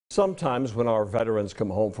Sometimes when our veterans come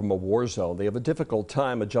home from a war zone, they have a difficult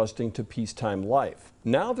time adjusting to peacetime life.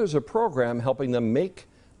 Now there's a program helping them make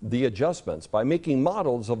the adjustments by making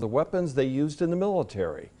models of the weapons they used in the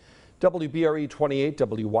military. WBRE 28,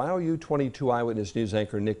 WYOU 22 Eyewitness News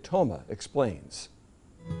anchor Nick Toma explains.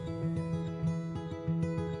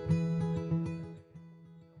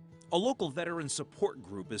 A local veteran support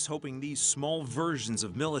group is hoping these small versions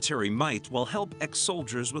of military might will help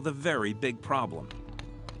ex-soldiers with a very big problem.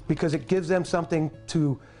 Because it gives them something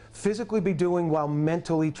to physically be doing while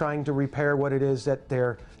mentally trying to repair what it is that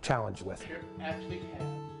they're challenged with.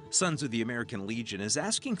 Sons of the American Legion is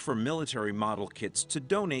asking for military model kits to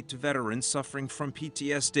donate to veterans suffering from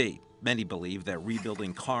PTSD. Many believe that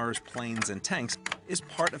rebuilding cars, planes, and tanks is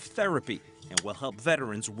part of therapy and will help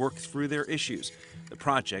veterans work through their issues. The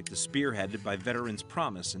project is spearheaded by Veterans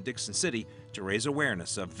Promise in Dixon City to raise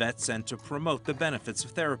awareness of vets and to promote the benefits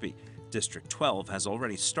of therapy. District 12 has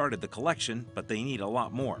already started the collection, but they need a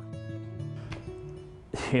lot more.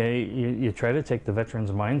 Yeah, you try to take the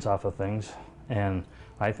veterans' minds off of things, and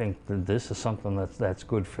I think that this is something that's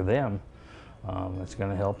good for them. It's going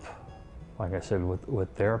to help, like I said, with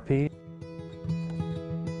therapy.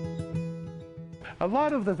 A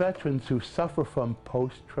lot of the veterans who suffer from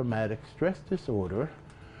post-traumatic stress disorder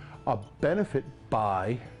benefit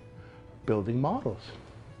by building models.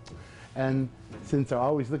 And since they're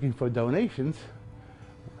always looking for donations,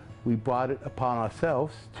 we brought it upon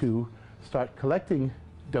ourselves to start collecting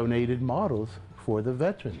donated models for the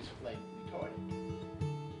veterans.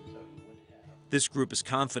 This group is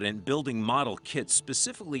confident building model kits,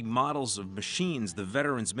 specifically models of machines the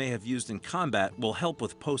veterans may have used in combat, will help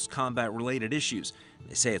with post-combat related issues.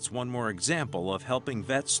 They say it's one more example of helping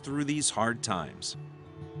vets through these hard times.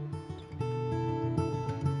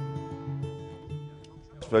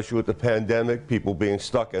 Especially with the pandemic, people being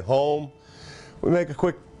stuck at home. We make a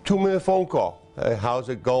quick 2-minute phone call. Hey, how's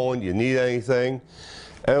it going? You need anything?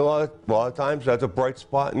 And a lot of times that's a bright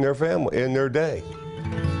spot in their family, in their day.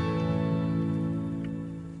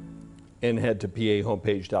 And head to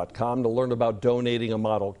PAHomepage.com to learn about donating a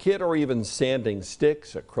model kit or even sanding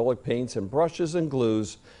sticks, acrylic paints, and brushes and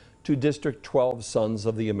glues to District 12 Sons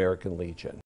of the American Legion.